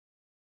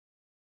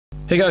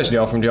Hey guys,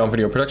 Dion from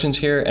DionVideoProductions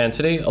here, and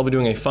today I'll be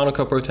doing a Final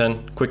Cut Pro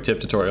 10 quick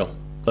tip tutorial.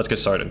 Let's get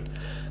started.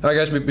 Alright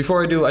guys,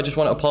 before I do, I just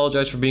want to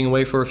apologize for being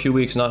away for a few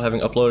weeks, not having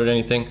uploaded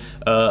anything.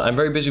 I'm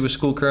very busy with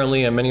school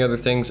currently and many other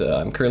things.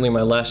 I'm currently in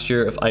my last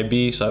year of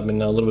IB, so I've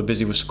been a little bit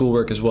busy with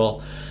schoolwork as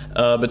well.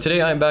 But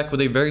today I'm back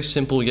with a very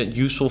simple yet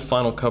useful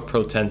Final Cut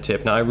Pro 10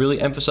 tip. Now I really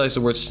emphasize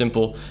the word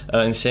simple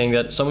in saying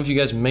that some of you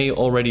guys may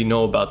already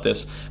know about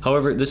this.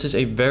 However, this is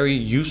a very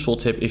useful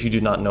tip if you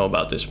do not know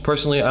about this.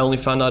 Personally, I only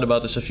found out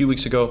about this a few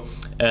weeks ago,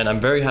 and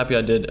I'm very happy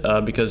I did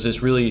because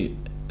this really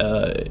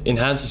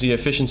enhances the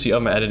efficiency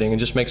of my editing and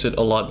just makes it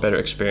a lot better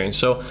experience.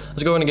 So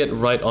let's go ahead and get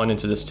right on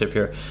into this tip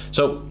here.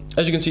 So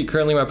as you can see,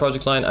 currently in my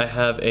project line I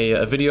have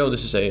a video.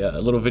 This is a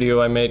little video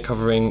I made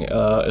covering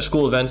a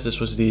school event. This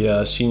was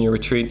the senior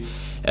retreat,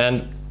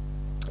 and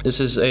this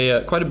is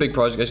quite a big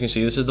project. As you can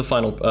see, this is the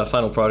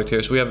final product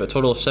here. So we have a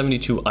total of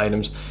 72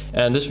 items,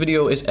 and this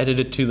video is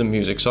edited to the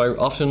music. So I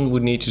often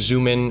would need to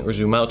zoom in or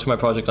zoom out to my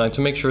project line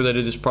to make sure that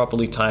it is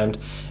properly timed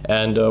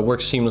and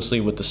works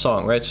seamlessly with the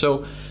song, right?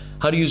 So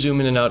how do you zoom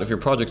in and out of your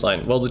project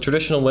line? Well, the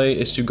traditional way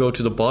is to go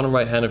to the bottom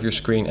right hand of your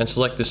screen and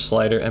select this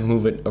slider and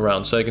move it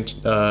around. So I can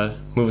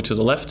move it to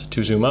the left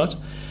to zoom out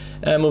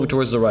and move it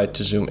towards the right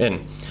to zoom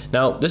in.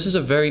 Now, this is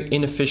a very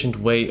inefficient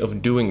way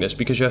of doing this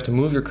because you have to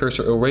move your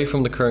cursor away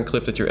from the current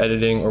clip that you're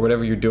editing or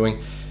whatever you're doing,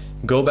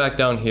 go back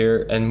down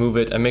here and move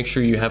it and make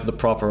sure you have the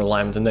proper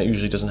alignment, and that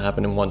usually doesn't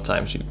happen in one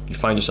time. So you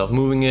find yourself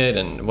moving it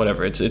and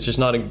whatever. It's just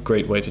not a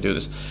great way to do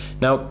this.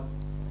 Now,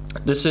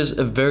 there's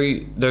a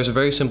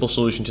very simple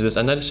solution to this,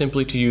 and that is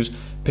simply to use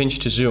pinch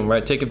to zoom,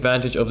 right? Take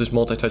advantage of this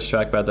multi-touch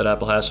trackpad that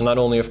Apple has. So not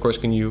only, of course,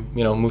 can you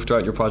move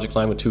throughout your project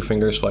line with 2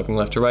 fingers swiping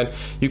left to right,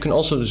 you can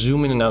also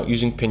zoom in and out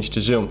using pinch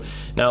to zoom.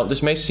 Now,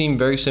 this may seem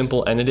very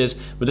simple, and it is,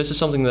 but this is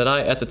something that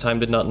I at the time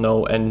did not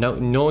know, and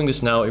knowing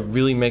this now, it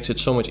really makes it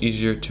so much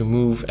easier to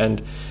move,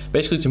 and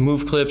basically to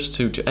move clips,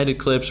 to edit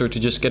clips, or to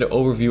just get an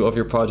overview of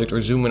your project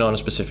or zoom in on a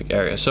specific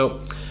area. So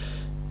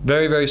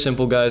very, very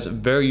simple, guys.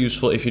 Very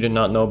useful if you did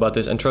not know about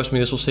this, and trust me,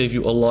 this will save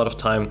you a lot of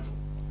time,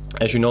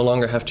 as you no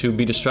longer have to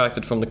be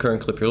distracted from the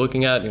current clip you're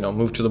looking at.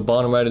 Move to the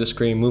bottom right of the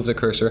screen, move the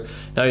cursor.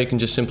 Now you can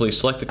just simply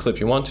select the clip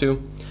you want to,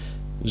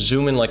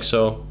 zoom in like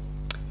so,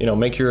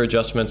 make your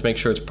adjustments, make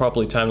sure it's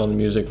properly timed on the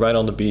music, right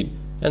on the beat,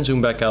 and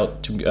zoom back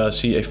out to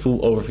see a full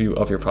overview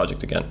of your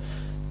project again.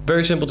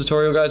 Very simple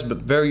tutorial, guys, but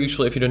very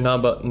useful if you did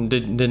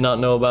not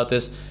know about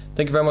this.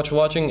 Thank you very much for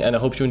watching, and I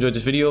hope you enjoyed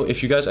this video.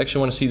 If you guys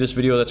actually want to see this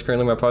video that's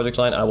currently in my project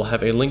line, I will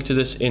have a link to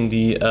this in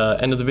the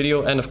end of the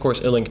video, and of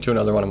course a link to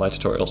another one of my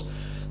tutorials.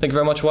 Thank you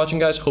very much for watching,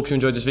 guys. Hope you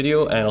enjoyed this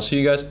video, and I'll see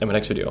you guys in my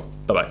next video.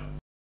 Bye bye.